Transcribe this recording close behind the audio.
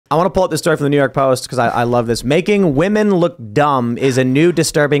I want to pull up this story from the New York Post because I love this. Making women look dumb is a new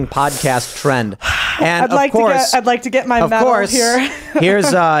disturbing podcast trend. And I'd like to get my medal here.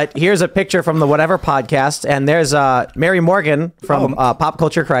 here's a picture from the Whatever podcast, and there's Mary Morgan from Pop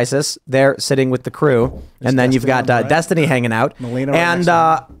Culture Crisis. They're sitting with the crew, and then you've got Destiny hanging out. Melina and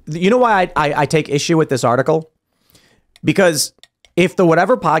you know why I take issue with this article? Because if the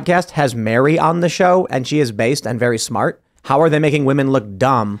Whatever podcast has Mary on the show and she is based and very smart, how are they making women look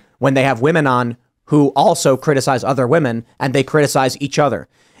dumb when they have women on who also criticize other women and they criticize each other?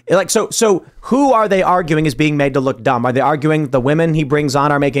 Like, so who are they arguing is being made to look dumb? Are they arguing the women he brings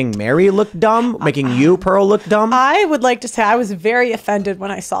on are making Mary look dumb, making you, Pearl, look dumb? I would like to say I was very offended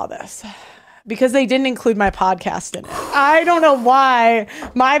when I saw this because they didn't include my podcast in it. I don't know why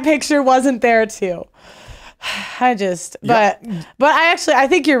my picture wasn't there too. But I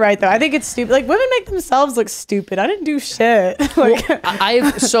think you're right though. I think it's stupid. Like, women make themselves look stupid. I didn't do shit. Like,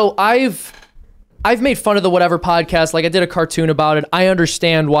 well, I've made fun of the Whatever podcast. Like, I did a cartoon about it. I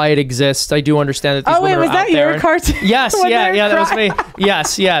understand why it exists. I do understand that these women are out there. Oh wait, was that your cartoon? Yes, yeah, that was me.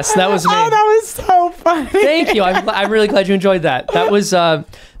 Yes, that was me. Oh, that was so funny. Thank you. I'm really glad you enjoyed that. That was,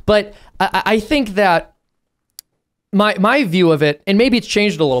 but I think that my view of it, and maybe it's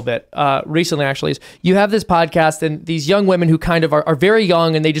changed a little bit recently actually, is you have this podcast and these young women who kind of are very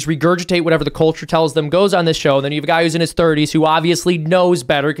young and they just regurgitate whatever the culture tells them, goes on this show. And then you have a guy who's in his 30s who obviously knows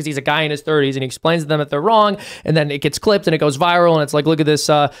better because he's a guy in his 30s and he explains to them that they're wrong. And then it gets clipped and it goes viral and it's like, look at this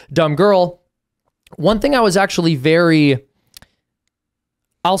dumb girl. One thing I was actually very,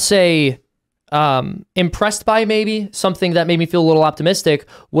 I'll say, impressed by, maybe something that made me feel a little optimistic,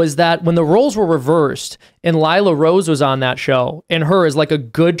 was that when the roles were reversed and Lila Rose was on that show, and her as like a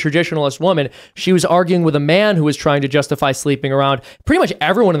good traditionalist woman, she was arguing with a man who was trying to justify sleeping around. Pretty much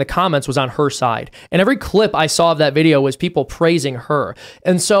everyone in the comments was on her side. And every clip I saw of that video was people praising her.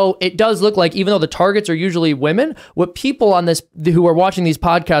 And so it does look like, even though the targets are usually women, what people on this who are watching these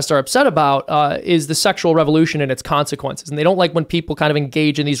podcasts are upset about is the sexual revolution and its consequences. And they don't like when people kind of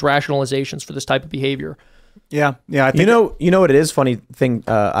engage in these rationalizations for this type of behavior. Yeah. I think you know what it is, funny thing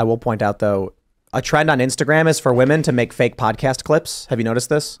I will point out though, a trend on Instagram is for women to make fake podcast clips. Have you noticed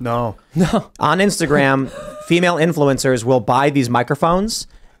this? No. On Instagram, female influencers will buy these microphones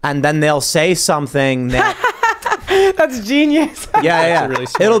and then they'll say something that that's genius. Yeah. Really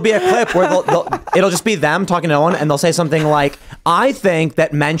it'll be a clip where it'll just be them talking to one, and they'll say something like, I think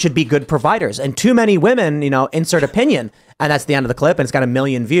that men should be good providers and too many women, insert opinion. And that's the end of the clip and it's got 1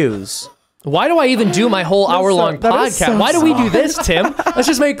 million views. Why do I even do my whole hour-long podcast? Why do we do this, Tim? Let's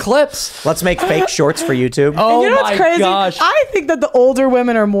just make clips. Let's make fake shorts for YouTube. Oh, you know what's crazy? Gosh. I think that the older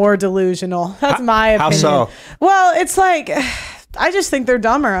women are more delusional. That's my opinion. How so? Well, it's like, I just think they're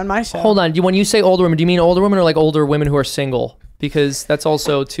dumber on my show. Hold on. When you say older women, do you mean older women or like older women who are single? Because that's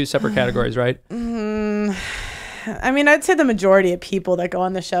also two separate categories, right? I mean, I'd say the majority of people that go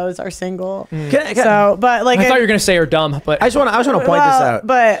on the shows are single. But like, I thought you were gonna say are dumb, but I just want to point this out.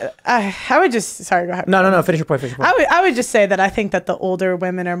 But I would just, sorry, go ahead. No. Finish your point. I would just say that I think that the older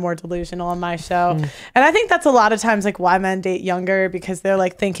women are more delusional on my show, and I think that's a lot of times like why men date younger, because they're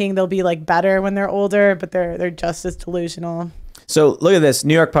like thinking they'll be like better when they're older, but they're just as delusional. So look at this.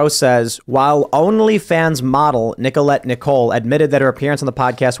 New York Post says, while OnlyFans model Nicolette Nicole admitted that her appearance on the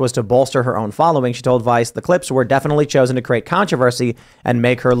podcast was to bolster her own following, she told Vice the clips were definitely chosen to create controversy and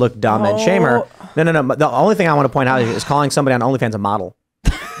make her look dumb and shame her. No. The only thing I want to point out is calling somebody on OnlyFans a model.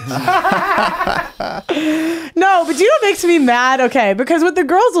 No, but you know what makes me mad? Okay, because what the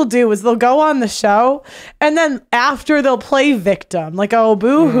girls will do is they'll go on the show and then after they'll play victim, like, oh,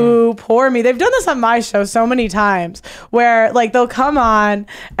 boo-hoo, poor me. They've done this on my show so many times where like they'll come on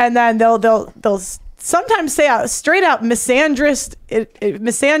and then they'll sometimes say out straight out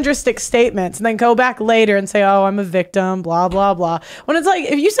misandristic statements and then go back later and say, oh, I'm a victim, blah, blah, blah. When it's like,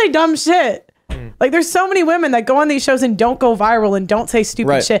 if you say dumb shit, like there's so many women that go on these shows and don't go viral and don't say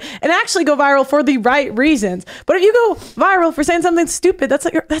stupid shit and actually go viral for the right reasons. But if you go viral for saying something stupid,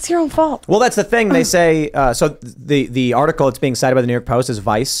 that's your own fault. Well, that's the thing. They say, so the article that's being cited by the New York Post is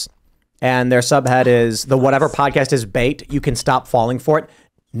Vice, and their subhead is, the Whatever podcast is bait. You can stop falling for it.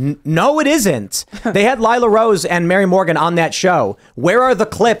 No, it isn't. They had Lila Rose and Mary Morgan on that show. Where are the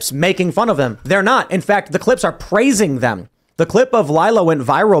clips making fun of them? They're not. In fact, the clips are praising them. The clip of Lila went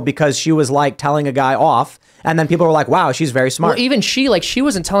viral because she was like telling a guy off, and then people were like, wow, she's very smart. Well, even she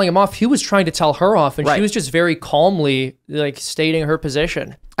wasn't telling him off. He was trying to tell her off, and she was just very calmly like stating her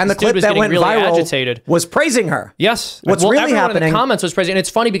position. And the This dude clip was that getting went really viral agitated. was praising her. Yes. What's well, really everyone happening in the comments was praising, and it's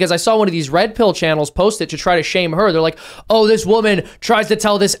funny because I saw one of these red pill channels post it to try to shame her. They're like, "Oh, this woman tries to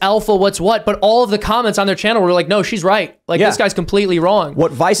tell this alpha what's what," but all of the comments on their channel were like, "No, she's right. Like this guy's completely wrong."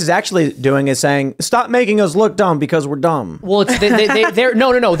 What Vice is actually doing is saying, "Stop making us look dumb because we're dumb." Well, it's they're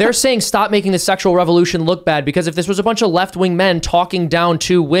no. They're saying stop making the sexual revolution look bad, because if this was a bunch of left-wing men talking down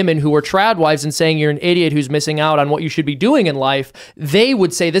to women who were trad wives and saying you're an idiot who's missing out on what you should be doing in life, they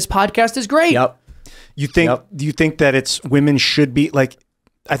would say this podcast is great. Yep. You think? Do you think that it's women should be like?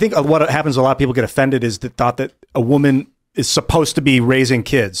 I think what happens, a lot of people get offended is the thought that a woman is supposed to be raising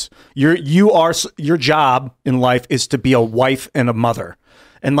kids. Your job in life is to be a wife and a mother,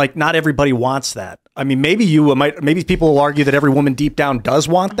 and like not everybody wants that. I mean, maybe maybe people will argue that every woman deep down does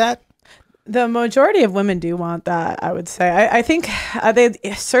want that. The majority of women do want that, I would say. I think they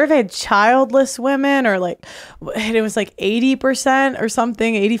surveyed childless women, or like it was like 80% or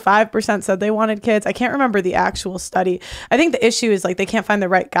something, 85% said they wanted kids. I can't remember the actual study. I think the issue is like they can't find the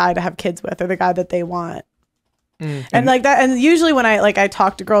right guy to have kids with, or the guy that they want. And like that, and usually when I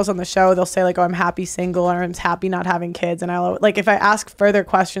talk to girls on the show, they'll say like, "Oh, I'm happy single," or "I'm happy not having kids." And I like, if I ask further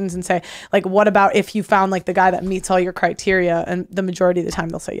questions and say like, "What about if you found like the guy that meets all your criteria?" And the majority of the time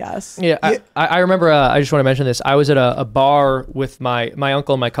they'll say yes. Yeah, I remember. I just want to mention this. I was at a bar with my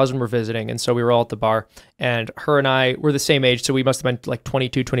uncle and my cousin were visiting, and so we were all at the bar. And her and I were the same age, so we must have been like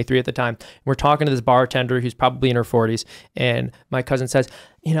 22, 23 at the time. We're talking to this bartender who's probably in her 40s, and my cousin says,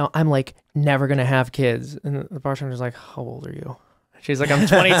 "You know, I'm like never gonna have kids." And the bartender's like, "How old are you?" She's like, "I'm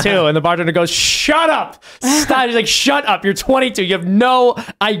 22." And the bartender goes, "Shut up. Stop." He's like, "Shut up. You're 22. You have no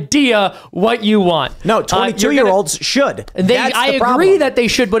idea what you want." No, 22-year-olds should. I agree that they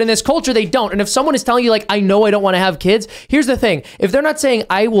should, but in this culture, they don't. And if someone is telling you, like, "I know I don't want to have kids," here's the thing. If they're not saying,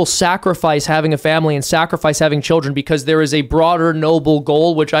 "I will sacrifice having a family and sacrifice having children because there is a broader, noble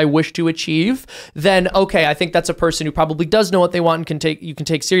goal which I wish to achieve," then, okay, I think that's a person who probably does know what they want and you can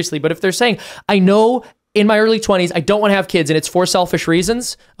take seriously. But if they're saying, "I know in my early 20s, I don't want to have kids and it's for selfish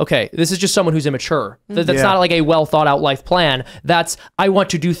reasons," okay, this is just someone who's immature. That's not like a well thought out life plan. That's, I want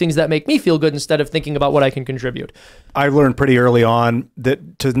to do things that make me feel good instead of thinking about what I can contribute. I learned pretty early on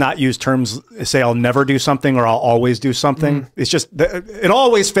that to not use terms, say I'll never do something or I'll always do something. It's just, it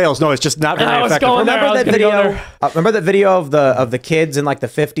always fails. No, it's just not very effective. Remember that video of the kids in like the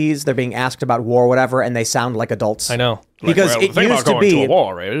 50s? They're being asked about war or whatever, and they sound like adults. I know. Because it used to be,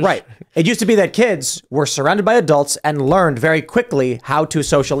 right. It used to be that kids were surrounded by adults and learned very quickly how to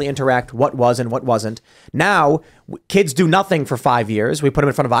socially interact, what was and what wasn't. Now, kids do nothing for 5 years. We put them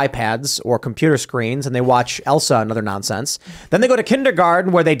in front of iPads or computer screens and they watch Elsa and other nonsense. Then they go to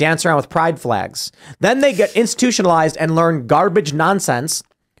kindergarten where they dance around with pride flags. Then they get institutionalized and learn garbage nonsense.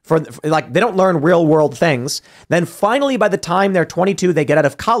 Like, they don't learn real world things. Then finally, by the time they're 22, they get out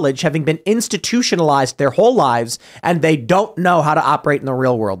of college, having been institutionalized their whole lives, and they don't know how to operate in the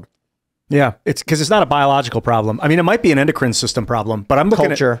real world. Yeah, it's because it's not a biological problem. I mean, it might be an endocrine system problem, but I'm looking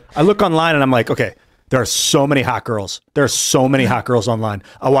Culture. I look online and I'm like, okay, there are so many hot girls. There are so many hot girls online.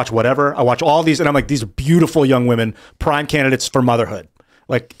 I watch whatever. I watch all these, and I'm like, these are beautiful young women, prime candidates for motherhood.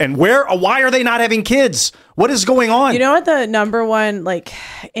 Like, and why are they not having kids? What is going on? You know what the number one like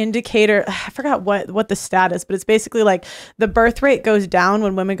indicator, I forgot what the stat is, but it's basically like the birth rate goes down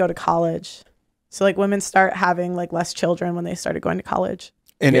when women go to college. So like women start having like less children when they started going to college.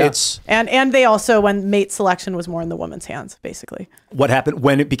 And it's and they also, when mate selection was more in the woman's hands, basically. What happened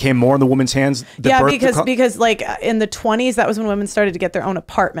when it became more in the woman's hands? Because like in the 20s, that was when women started to get their own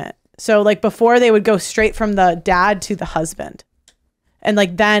apartment. So like before, they would go straight from the dad to the husband. And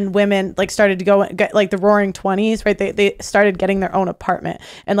like then women like started to go get like the roaring 20s, right? They started getting their own apartment,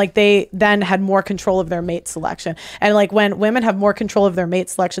 and like they then had more control of their mate selection. And like when women have more control of their mate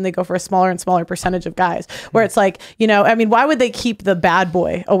selection, they go for a smaller and smaller percentage of guys, where it's like, you know, I mean, why would they keep the bad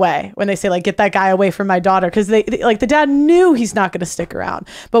boy away when they say like, get that guy away from my daughter? Because they like, the dad knew he's not going to stick around.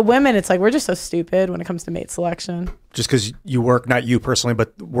 But women, it's like, we're just so stupid when it comes to mate selection. Just because you work, not you personally,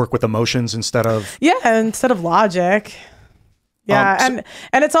 but work with emotions instead of logic. Yeah,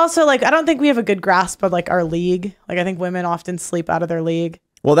 and it's also like, I don't think we have a good grasp of like our league. Like I think women often sleep out of their league.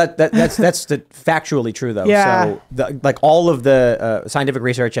 Well, that's factually true though. Yeah. So like all of the scientific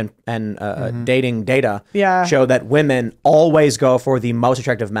research and dating data show that women always go for the most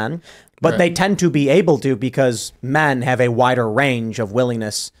attractive men, but they tend to be able to because men have a wider range of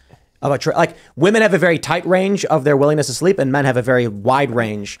willingness of like women have a very tight range of their willingness to sleep, and men have a very wide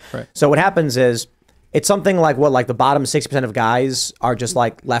range. Right. So what happens is, it's something like what, like the bottom 60% of guys are just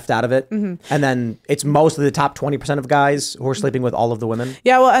like left out of it. And then it's most of the top 20% of guys who are sleeping with all of the women.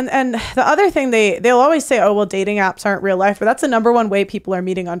 Yeah, well, and the other thing they'll always say, oh, well, dating apps aren't real life, but that's the number one way people are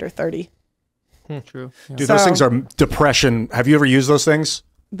meeting under 30. True. Yeah. Dude, those things are depression. Have you ever used those things?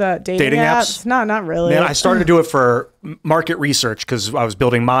 The dating apps? No, not really. Man, I started to do it for market research because I was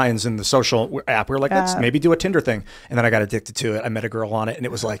building minds in the social app. We were like, let's maybe do a Tinder thing. And then I got addicted to it. I met a girl on it and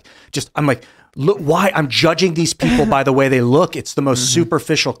it was like, I'm like, look, why? I'm judging these people by the way they look. It's the most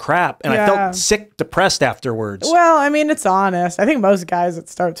superficial crap. And I felt sick, depressed afterwards. Well, I mean, it's honest. I think most guys, it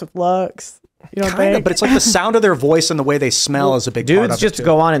starts with looks. You don't think? But it's like the sound of their voice and the way they smell is a big part of it. Dudes just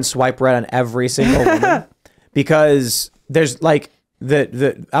go on and swipe right on every single woman because there's like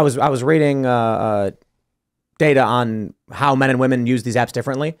I was reading data on how men and women use these apps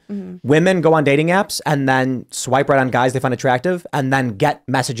differently. Women go on dating apps and then swipe right on guys they find attractive and then get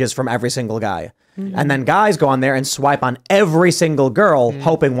messages from every single guy. And then guys go on there and swipe on every single girl,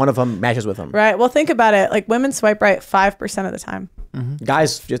 hoping one of them matches with them. Right. Well, think about it. Like women swipe right 5% of the time.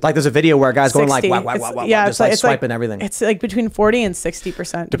 Guys, just like there's a video where guys going like, wow, yeah, just like swiping everything. It's like between 40 and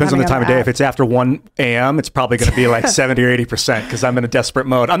 60%. Depends on the time of day. If it's after 1 a.m., it's probably going to be like 70 or 80% because I'm in a desperate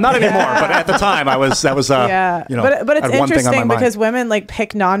mode. I'm not anymore, but at the time that was you know, but it's I had one thing on my interesting mind. because women like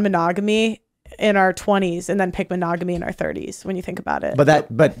pick non-monogamy in our 20s and then pick monogamy in our 30s when you think about it.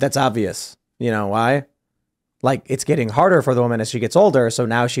 But that's obvious. You know why? Like it's getting harder for the woman as she gets older. So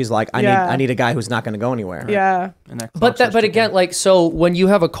now she's like, I need a guy who's not going to go anywhere. Yeah. But again, like, so when you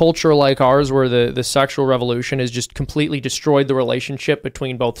have a culture like ours where the sexual revolution has just completely destroyed the relationship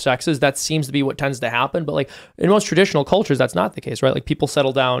between both sexes, that seems to be what tends to happen. But like in most traditional cultures, that's not the case, right? Like people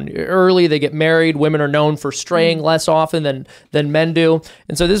settle down early, they get married. Women are known for straying less often than men do.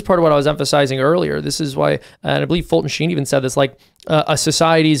 And so this is part of what I was emphasizing earlier. This is why, and I believe Fulton Sheen even said this, like a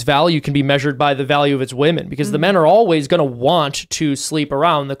society's value can be measured by the value of its women, because the men are always going to want to sleep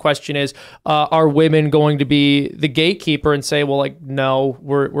around. The question is, are women going to be the gatekeeper and say, well, like, no,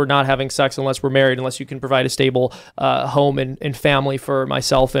 we're not having sex unless we're married, unless you can provide a stable home and family for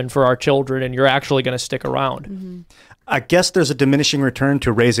myself and for our children, and you're actually going to stick around. I guess there's a diminishing return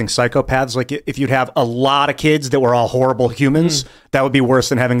to raising psychopaths. Like if you'd have a lot of kids that were all horrible humans, that would be worse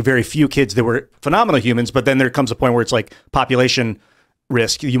than having very few kids that were phenomenal humans. But then there comes a point where it's like population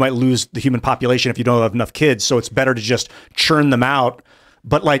risk. You might lose the human population if you don't have enough kids. So it's better to just churn them out.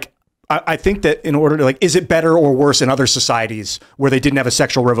 But like, I think that in order to like, is it better or worse in other societies where they didn't have a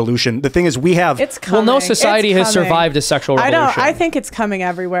sexual revolution? The thing is, we have. It's coming. Well, no society has survived a sexual revolution. I think it's coming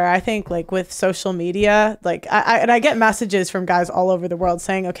everywhere. I think like with social media, like I get messages from guys all over the world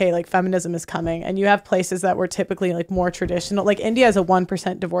saying, okay, like feminism is coming, and you have places that were typically like more traditional. Like India has a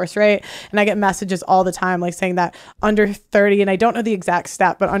 1% divorce rate, and I get messages all the time like saying that under 30, and I don't know the exact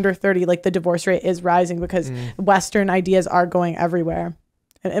stat, but under 30, like the divorce rate is rising because Western ideas are going everywhere.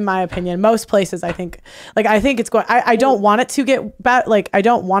 In my opinion, most places, I think it's going. I don't want it to get bad. Like I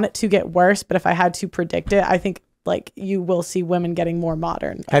don't want it to get worse. But if I had to predict it, I think like you will see women getting more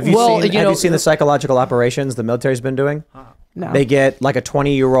modern. Have you seen the psychological operations the military's been doing? No. They get like a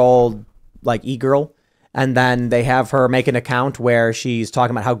 20-year-old like e-girl, and then they have her make an account where she's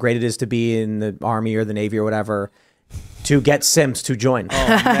talking about how great it is to be in the Army or the Navy or whatever, to get Sims to join. Oh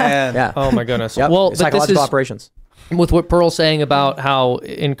man. Yeah. Oh my goodness. Yep. Well, psychological operations. With what Pearl's saying about how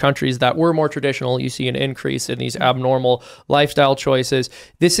in countries that were more traditional, you see an increase in these abnormal lifestyle choices.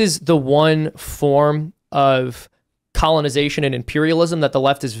 This is the one form of colonization and imperialism that the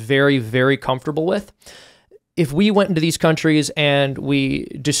left is very, very comfortable with. If we went into these countries and we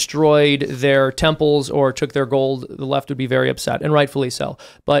destroyed their temples or took their gold, the left would be very upset, and rightfully so.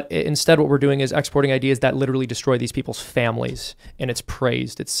 But instead, what we're doing is exporting ideas that literally destroy these people's families, and it's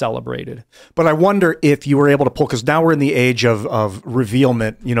praised, it's celebrated. But I wonder if you were able to pull, because now we're in the age of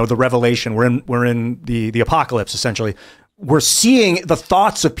revealment, you know, the revelation. We're in the apocalypse, essentially. We're seeing the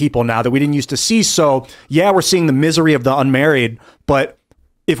thoughts of people now that we didn't used to see. So yeah, we're seeing the misery of the unmarried, but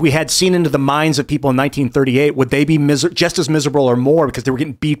if we had seen into the minds of people in 1938, would they be just as miserable or more because they were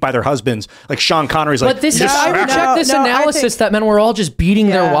getting beat by their husbands? Like Sean Connery's like, but this is, I reject this analysis that men were all just beating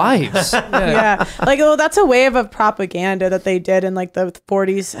their wives. Yeah. Like, well, that's a wave of propaganda that they did in like the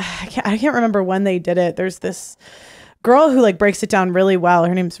 40s. I can't remember when they did it. There's this girl who like breaks it down really well.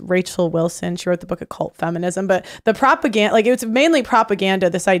 Her name's Rachel Wilson. She wrote the book Occult Feminism, but the propaganda, like it was mainly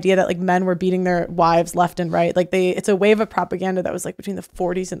propaganda, this idea that like men were beating their wives left and right. Like it's a wave of propaganda that was like between the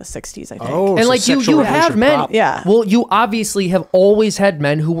 40s and the 60s, I think. Oh, and so like you have men. Yeah. Well, you obviously have always had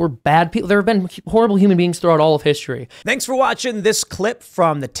men who were bad people. There have been horrible human beings throughout all of history. Thanks for watching this clip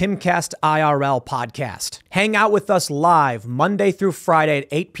from the Timcast IRL podcast. Hang out with us live Monday through Friday at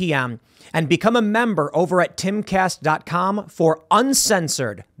 8 p.m. And become a member over at timcast.com for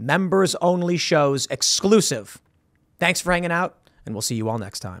uncensored, members-only shows exclusive. Thanks for hanging out, and we'll see you all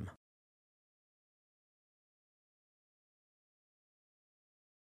next time.